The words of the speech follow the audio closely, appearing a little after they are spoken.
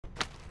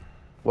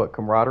What,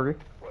 camaraderie?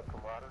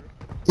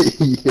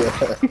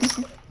 Yeah.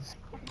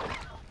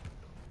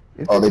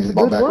 It's They a just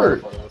bought good back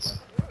word. right in front of us.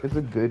 It's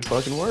a good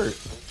fucking word.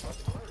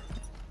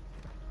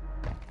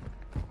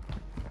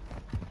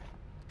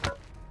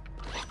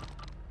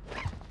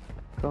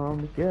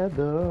 Come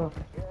together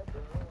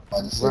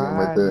I just seen him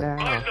right right there.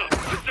 now.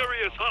 This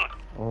area is hot.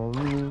 On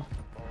me.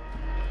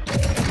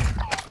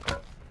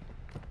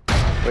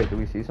 Wait, do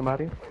we see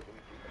somebody?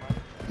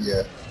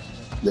 Yeah.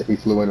 Yeah, he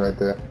flew in right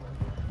there.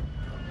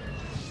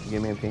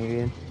 Give me a ping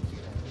again.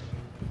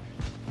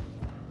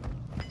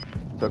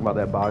 Talking about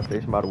that buy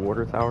station by the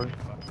water tower.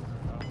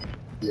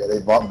 Yeah, they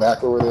bought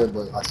back over there,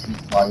 but I see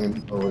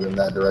flying over in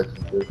that direction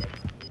too.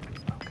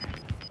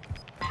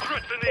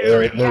 Threats in the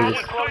area. There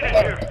Almost sighted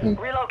here.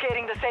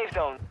 Relocating the safe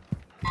zone.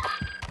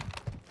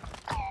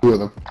 Two of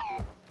them.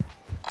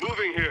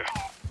 Moving here.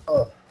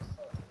 Oh,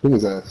 who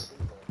was ass?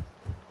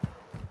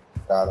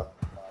 Got him.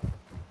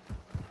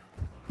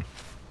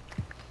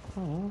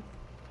 Oh.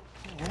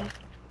 Where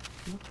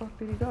the fuck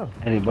did he go?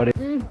 Anybody?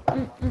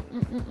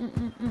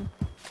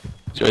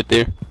 It's right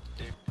there.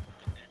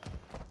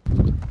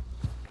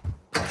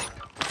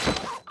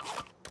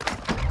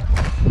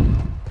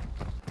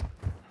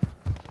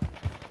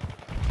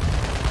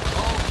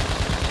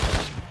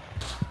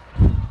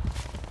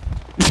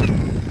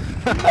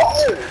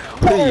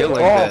 What are you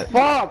yelling at?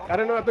 Fuck! I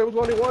didn't know if there was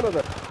only one of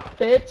them.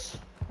 Bitch.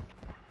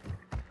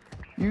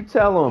 You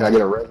tell Can I him.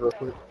 get a res real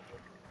quick?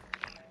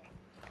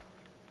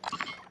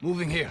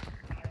 Moving here.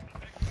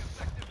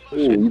 Ooh,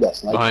 you got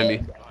sniped. Behind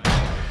me.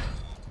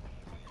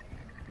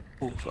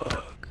 Oh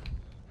fuck.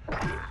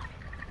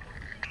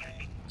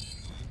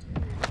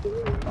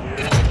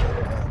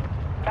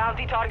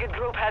 Bounty target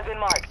group has been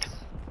marked.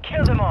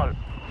 Kill them all.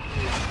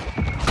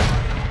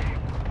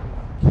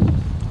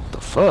 What the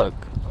fuck?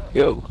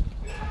 Yo.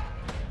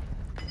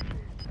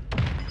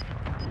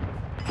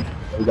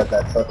 We got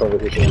that truck over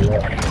here to the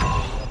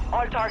left.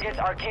 All targets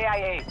are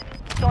KIA.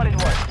 Solid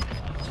work.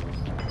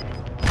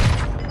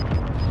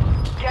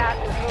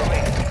 Gas is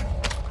moving.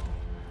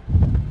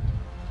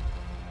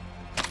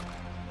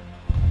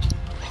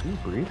 He's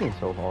breathing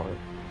so hard.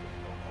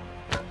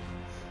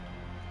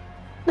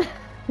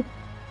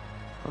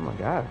 Oh my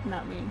god.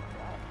 Not me.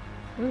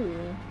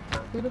 Ooh.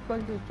 Who the fuck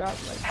just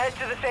dropped like Head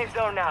to the safe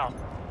zone now.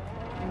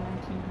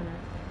 1900?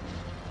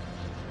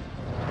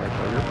 Like,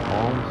 are your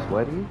palms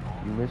sweaty?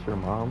 You miss your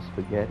mom's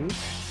spaghetti?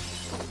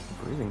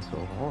 Breathing so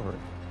hard.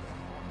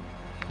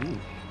 Sheesh.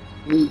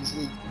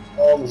 These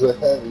arms are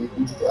heavy.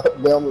 He's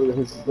got down with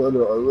his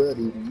brother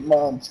already.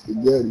 Mom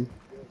spaghetti.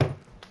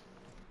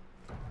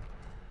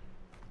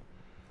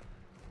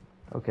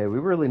 Okay, we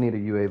really need a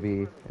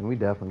UAV, and we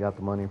definitely got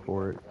the money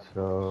for it,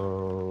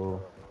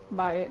 so...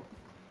 Buy it.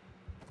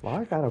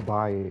 Why I gotta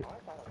buy it?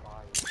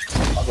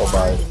 I'll go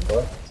buy it,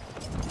 bro.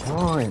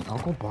 Fine, I'll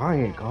go buy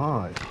it,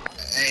 God.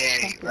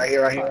 Hey, right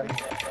here, right here.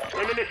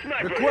 Enemy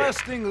sniper.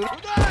 Requesting.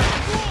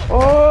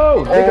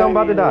 Oh! Nigga, I'm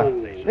about to die.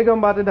 Nigga, I'm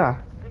about to die.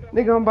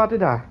 Nigga, I'm about to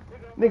die.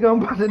 Nigga,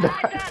 I'm about to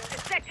die.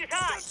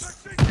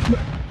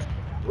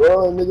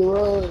 Run, nigga,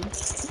 run.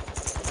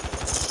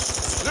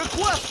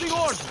 Requesting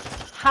order.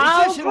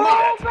 How? Position Bro,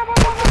 locked. bro, bro,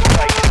 bro, bro, bro.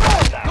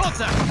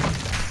 Contact.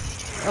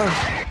 Oh,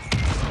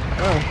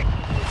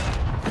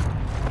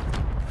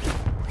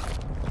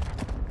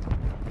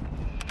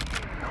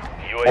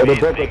 the UAV boat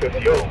is right taking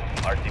there. fuel.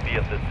 RTB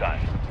at this time.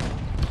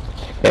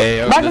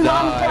 Hey, I'm about to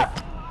die.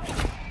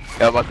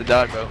 Yeah, I'm about to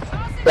die, bro.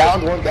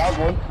 Down one, down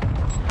one.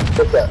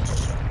 What's that?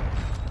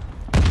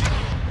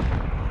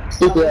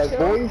 Stupid ass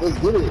boys, let's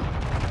get it.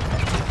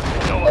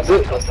 That's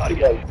it, let's get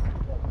it.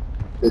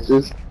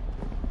 Bitches.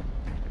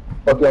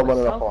 Fuck y'all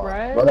running up on.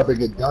 Self-res? Run up and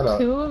get done up.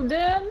 Two of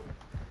them?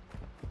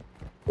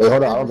 Wait,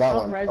 hold on, I don't got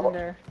one. Self-res Come in on.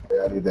 there.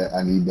 Yeah, I need that,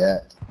 I need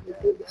that.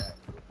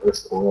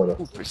 First order.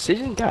 Ooh,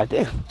 precision?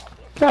 Goddamn.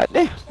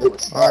 Goddamn.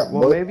 Alright,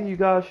 well maybe you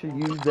guys should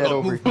use that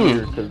over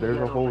here, because there's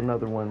a whole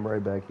nother one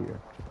right back here.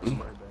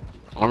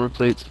 Armor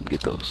plates,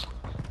 get those.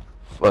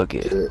 Fuck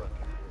it. Yeah.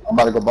 I'm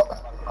about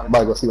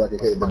to go see if I can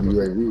hit the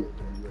UAV.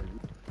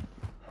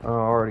 I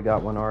already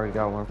got one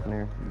from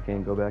there. You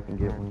can't go back and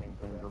get one.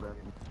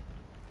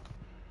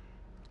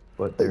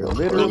 But there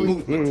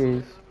literally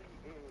is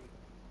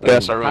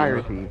Yes, I run.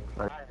 entirety.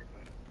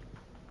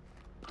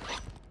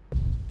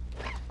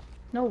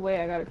 No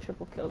way I got a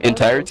triple kill. That was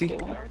Entirety so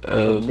cool.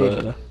 of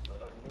Yeah.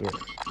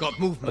 Got A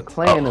movement.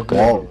 clan of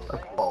Whoa.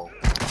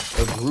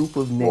 niggas. A group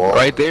of niggas.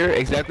 right there,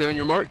 exactly on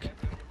your mark.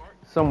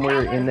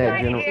 Somewhere in that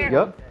general.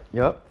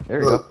 Yup. There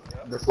you go. Look,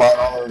 they're flying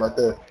all over right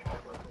there.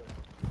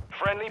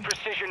 Friendly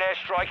precision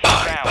airstrike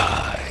inbound.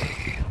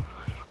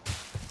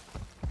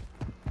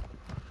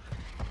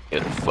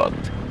 Get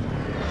fucked.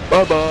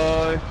 Bye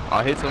bye.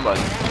 I hit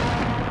somebody.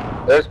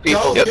 There's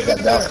people. Yep. Got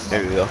down.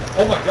 There we go.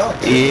 Oh my god.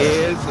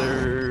 Yes,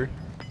 sir.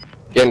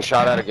 Getting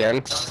shot at again.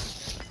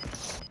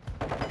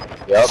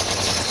 Yep.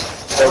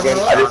 Still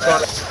getting I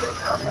shot just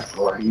at.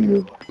 saw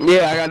you.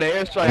 Yeah, I got the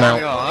airstrike. No.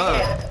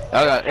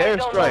 I got Safe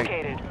zone airstrike.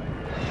 located.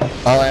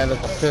 All I have is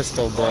a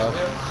pistol, bro.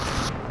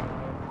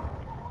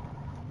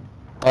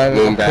 I have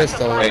Boom a back.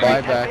 pistol. Maybe.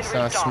 Buyback's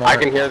not I smart.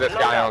 can hear this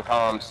guy on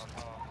comms.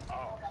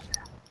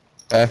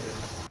 Okay.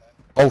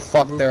 Oh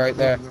fuck, they're right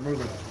there. They're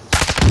moving.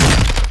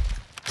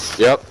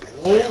 Yep.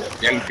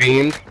 Getting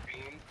beamed.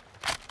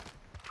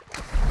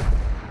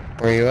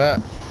 Where you at?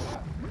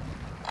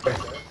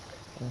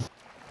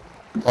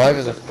 Live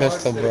is a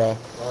pistol, bro.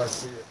 Oh, I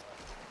see it.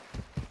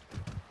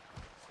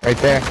 Right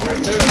there.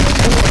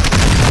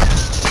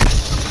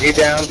 He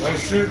down.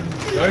 Nice shooting.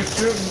 Nice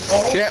shooting.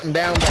 Oh. Shit, I'm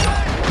down.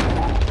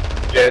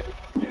 Shit.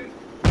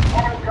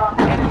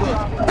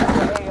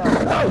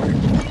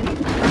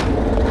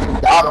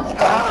 Got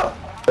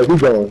him. Where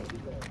he going?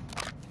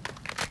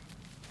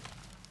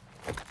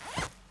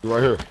 You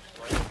right here.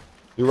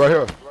 You right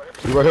here.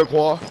 You right here,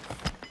 Quan.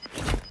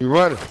 You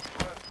running.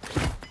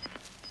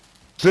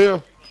 See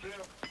him?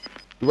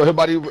 You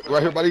right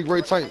here by these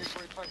great tanks.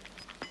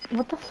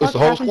 What the fuck It's the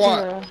whole happened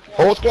squad. to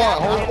Whole squad.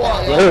 Whole squad.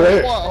 Right Yeah,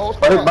 here, whole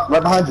right here. squad.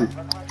 Right behind you.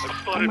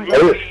 Spotted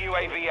Right here.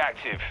 UAV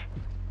active.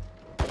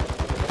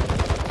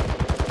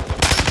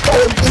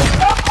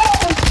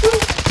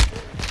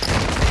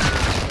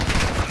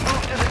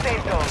 Move to the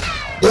safe zone.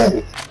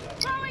 Yeah.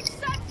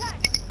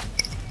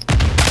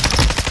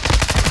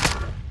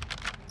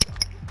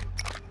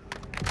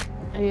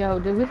 Hey, yo,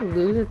 did we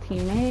lose a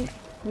teammate?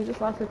 We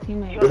just lost a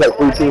teammate. There's like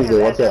 3 teams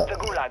there. Watch out. The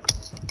Gulag.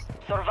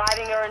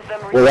 Surviving earns them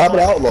Well, Robert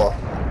resources. Outlaw.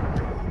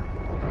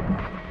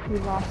 We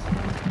lost him.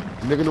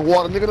 Nigga in the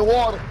water. Nigga in the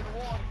water.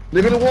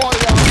 Nigga in the water,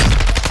 y'all.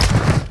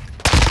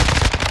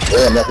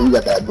 Damn, nothing. You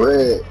got that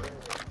bread.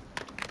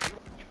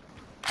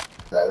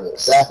 Got a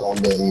sack on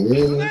there, you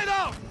mean?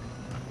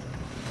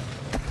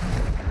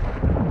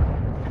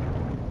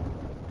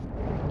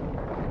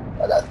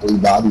 I got 3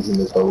 bodies in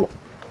this hole.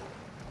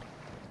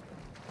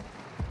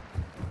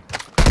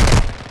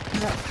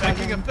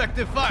 Taking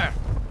effective fire.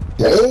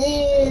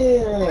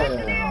 Damn!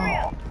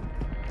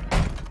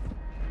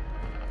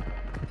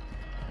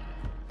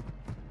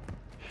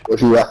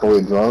 What you rocking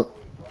with, drunk?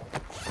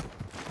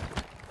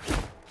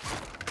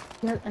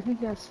 Yeah, I think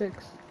he has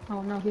 6.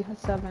 Oh no, he has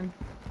 7.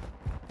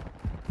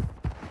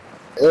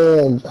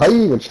 And how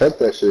you even check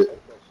that shit?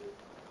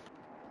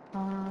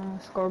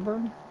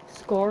 Scoreboard?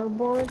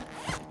 Scoreboard?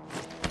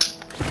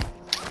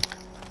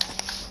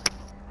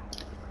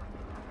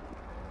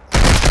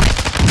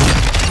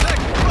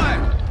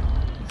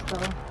 So,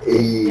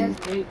 he Hey, has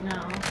 8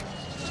 now.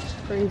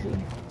 Crazy.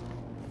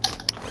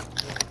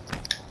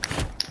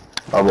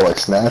 I'm like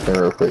snapping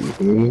real quick, you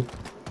feel me?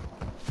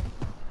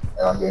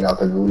 And I'm getting out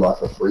the gulag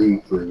for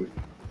free.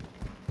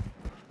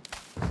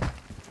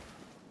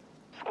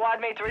 Squad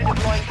mates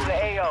redeploying to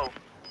the AO.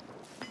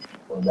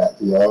 Going back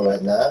to y'all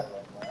right now.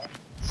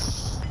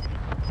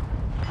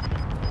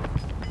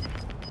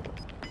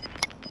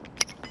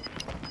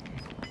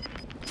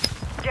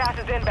 Gas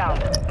is inbound.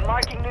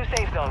 Marking new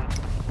safe zone.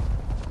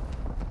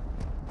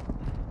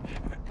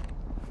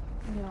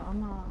 Yeah,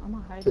 I'm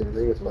gonna hide Shit,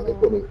 this niggas fucking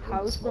put me little in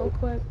house real smoke.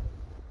 quick.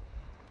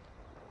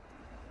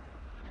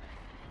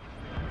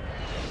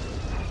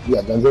 You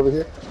got guns over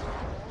here?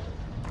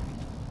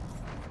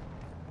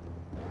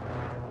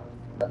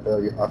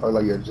 I feel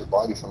like you just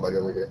bodied somebody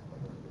over here.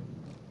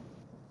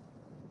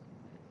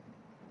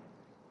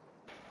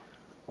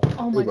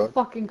 Oh Hey, my bud.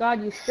 fucking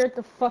god, you scared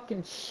the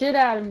fucking shit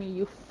out of me,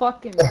 you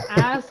fucking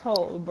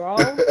asshole, bro.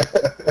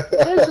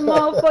 This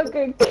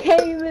motherfucker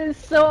came in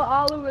so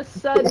all of a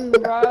sudden,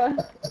 bro.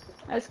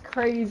 That's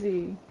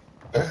crazy.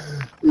 Yeah.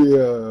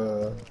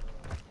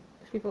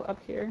 There's people up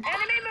here.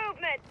 Enemy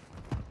movement.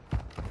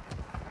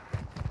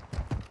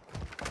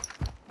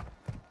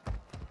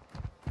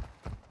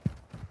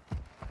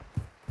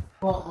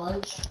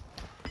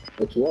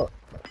 What you want?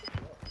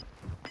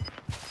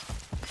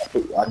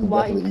 I can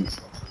Why? definitely eat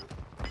some.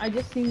 I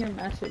just seen your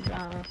message,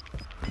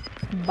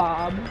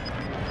 Bob.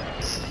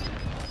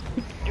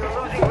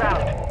 You're losing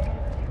ground.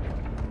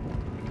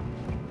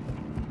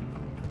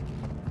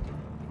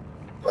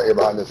 Right here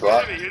behind this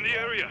rock. Enemy in the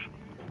area.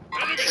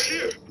 Enemy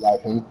here.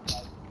 Like him.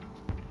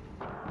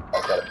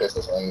 I got a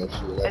pistol, so I ain't gonna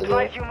shoot another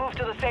Advise one. you move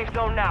to the safe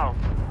zone now.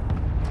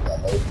 Got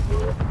no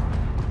idea.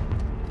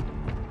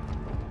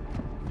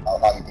 How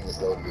do you think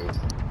this load is?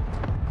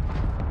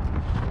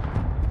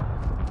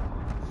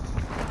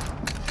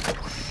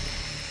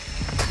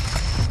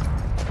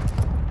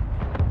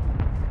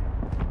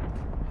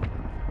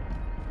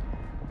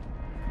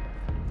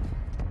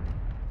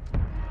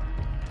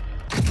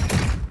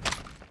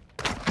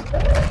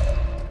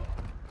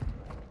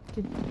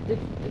 Did-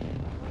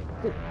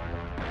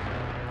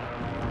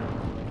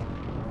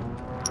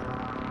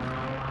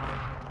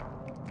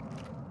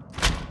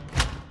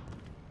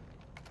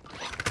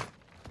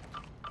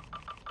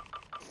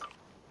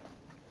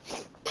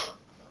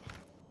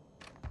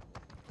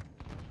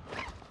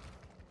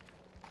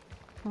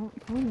 Can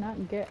we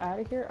not get out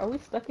of here? Are we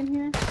stuck in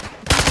here? Oh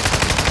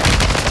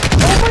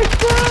my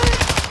god!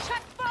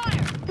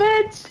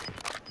 Bitch!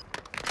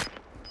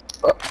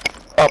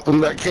 Up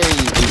in that cave.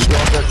 You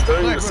got that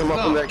thing. There's some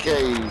up in that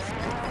cave.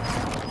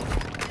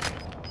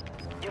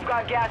 You've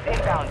got gas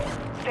inbound.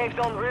 Safe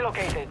zone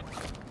relocated.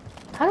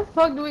 How the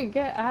fuck do we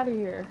get out of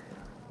here?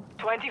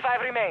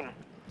 25 remain.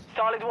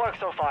 Solid work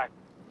so far.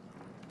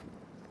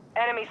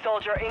 Enemy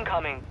soldier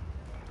incoming.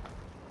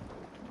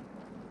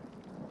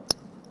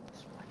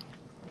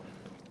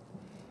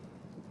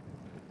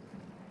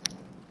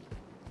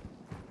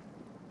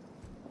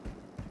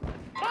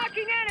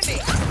 Marking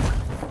enemy. I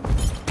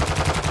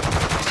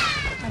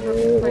have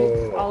the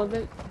plates, all of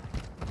it.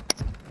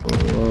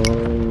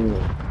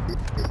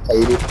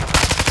 Hate it.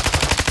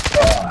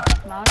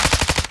 Knock.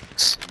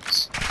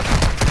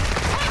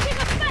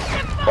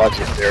 Watch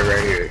it, they're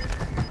right here.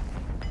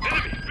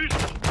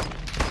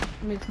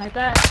 Let me snipe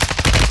that.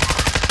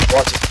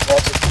 Watch it,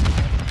 watch it.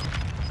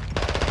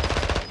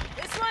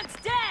 This one's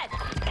dead.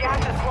 Gas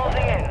is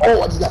closing in.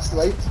 Oh, I just got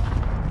sniped.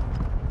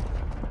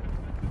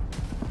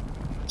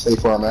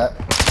 Safe where I'm at.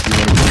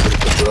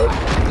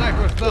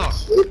 Sniper's down.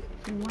 Shit.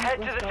 Head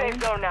to the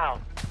safe zone now.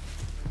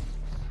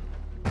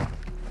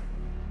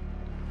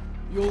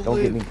 You'll Don't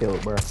get live. me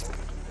killed, bro.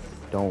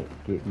 Don't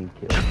get me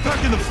killed.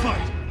 Back in the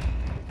fight.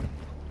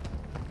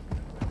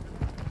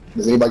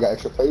 Does anybody got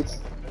extra plates?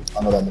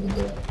 I know that nigga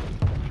did.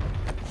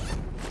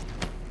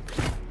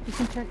 You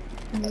can check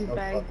in his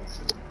bag.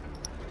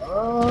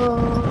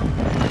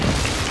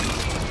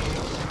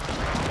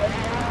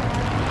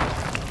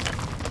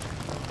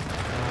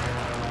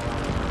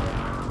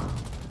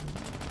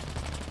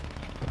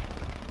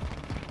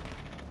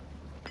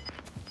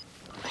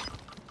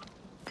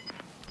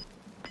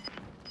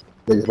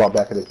 They just bought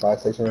back at this fire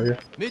station right here.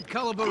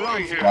 Mid-caliber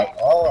rounds here. Like,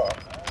 oh.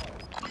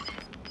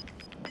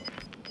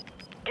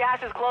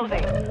 Gas is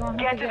closing. You're gonna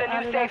Get have to to get the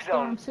out new of that safe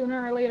storm zone.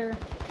 sooner or later.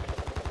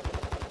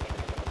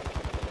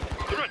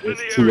 Threat in There's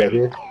the two right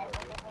area. here.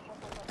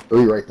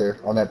 Three right there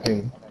on that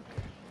ping.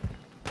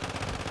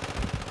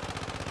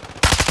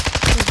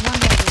 There's one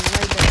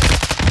right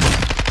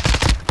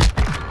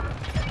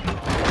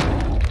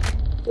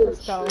there.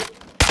 Let's go.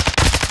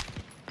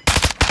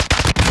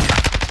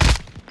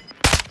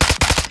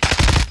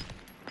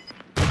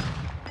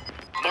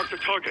 Mark the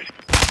target.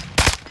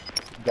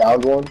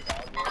 Downed one.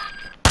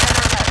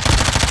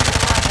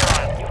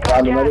 You've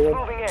got Down gas another one.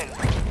 moving in.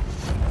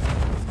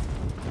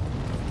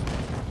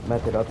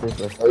 Method up this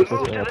way. Move to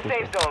the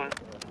safe zone.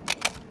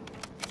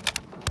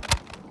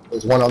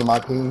 There's one on my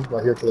ping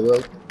right here to the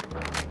right.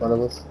 In front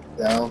of us.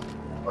 Down.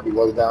 Or he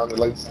was down at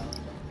least.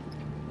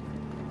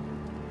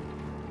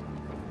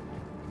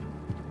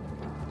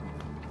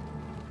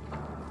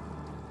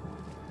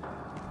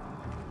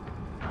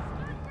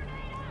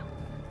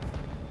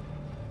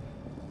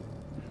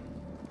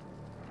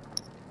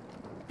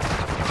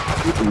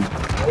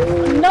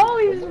 No,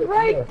 he's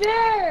right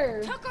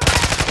there! I've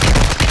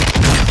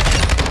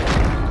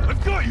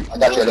got you. I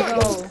got you. Let's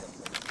go.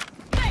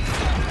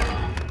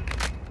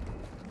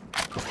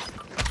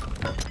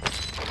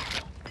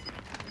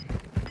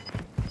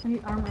 I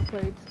need armor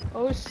plates.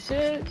 Oh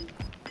shit!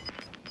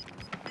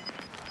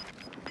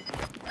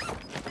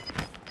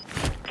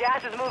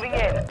 Gas is moving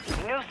in.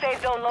 New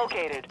safe zone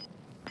located.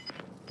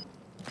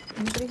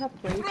 Anybody have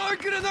plates? Throw a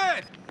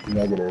grenade.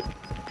 Negative.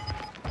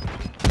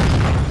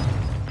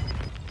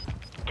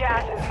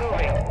 Gas is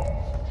moving.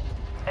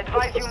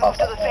 Advise you move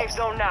to the safe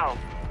zone now.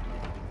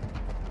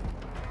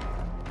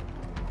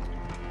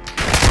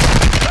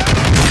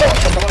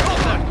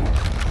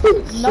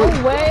 No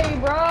way,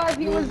 bro!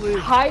 He was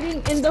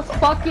hiding in the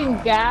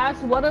fucking gas.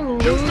 What a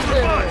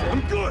loser!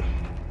 I'm good.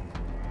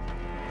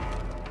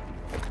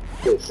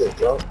 Good shit,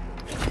 bro.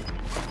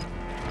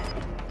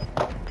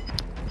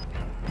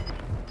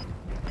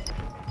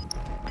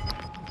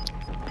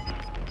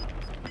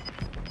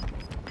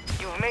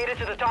 You've made it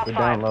to the top We're 5.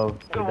 down low.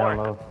 Good We're down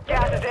work. low.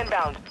 Gas is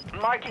inbound.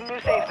 Marking new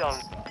safe zone.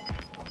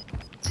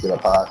 Let's get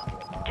up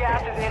high.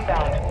 Gas is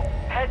inbound.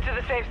 Head to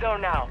the safe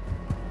zone now.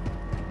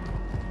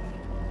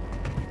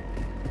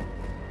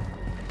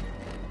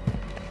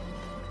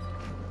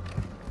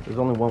 There's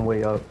only one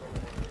way up.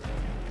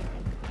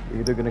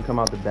 You're either gonna come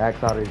out the back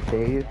side of the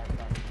cave,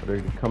 or they're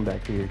gonna come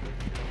back here.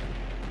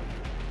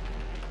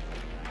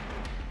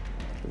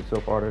 And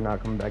so far they're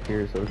not coming back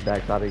here, so it's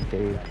back side of the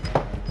cave.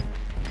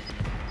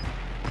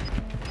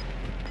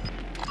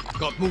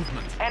 Got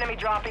movement. Enemy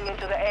dropping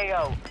into the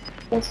AO.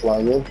 One's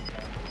flying in.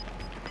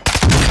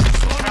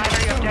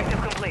 Primary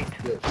objective complete.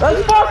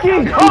 Let's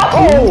fucking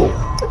go!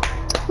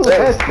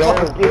 Let's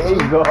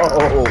fucking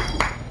go!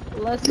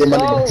 Let's Get my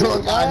go! nigga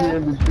drunk out here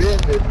bro. in this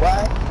business,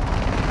 boy.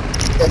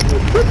 That's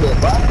this business,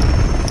 boy.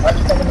 What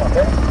you talking about,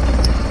 man?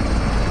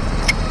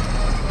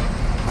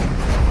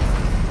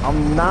 I'm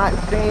not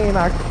saying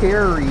I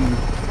carry,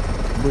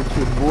 but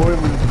your boy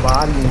was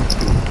bodying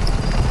shit.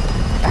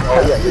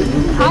 Oh, yeah, you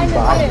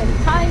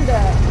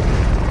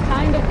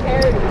Kinda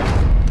carried it.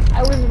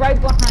 I was right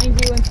behind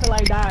you until I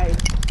died.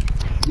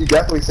 You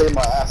definitely saved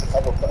my ass a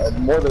couple times,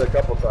 more than a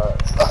couple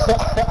times.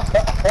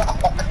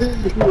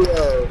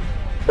 Yeah.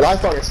 But I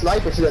started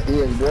sniping shit at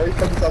the end, boy.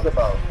 What you talking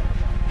about?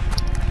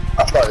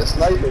 I started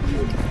sniping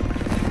you.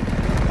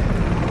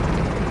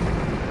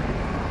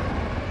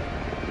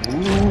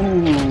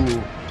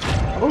 Ooh.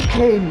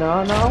 Okay,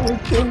 no, we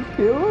can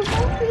kill her.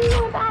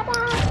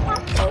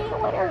 Stop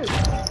playing with her.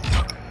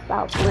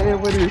 Stop playing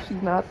with her.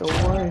 She's not the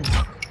one.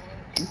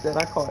 She said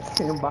I caught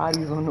 10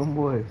 bodies on them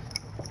boys.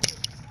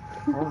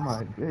 Oh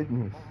my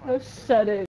goodness. Oh, shut it.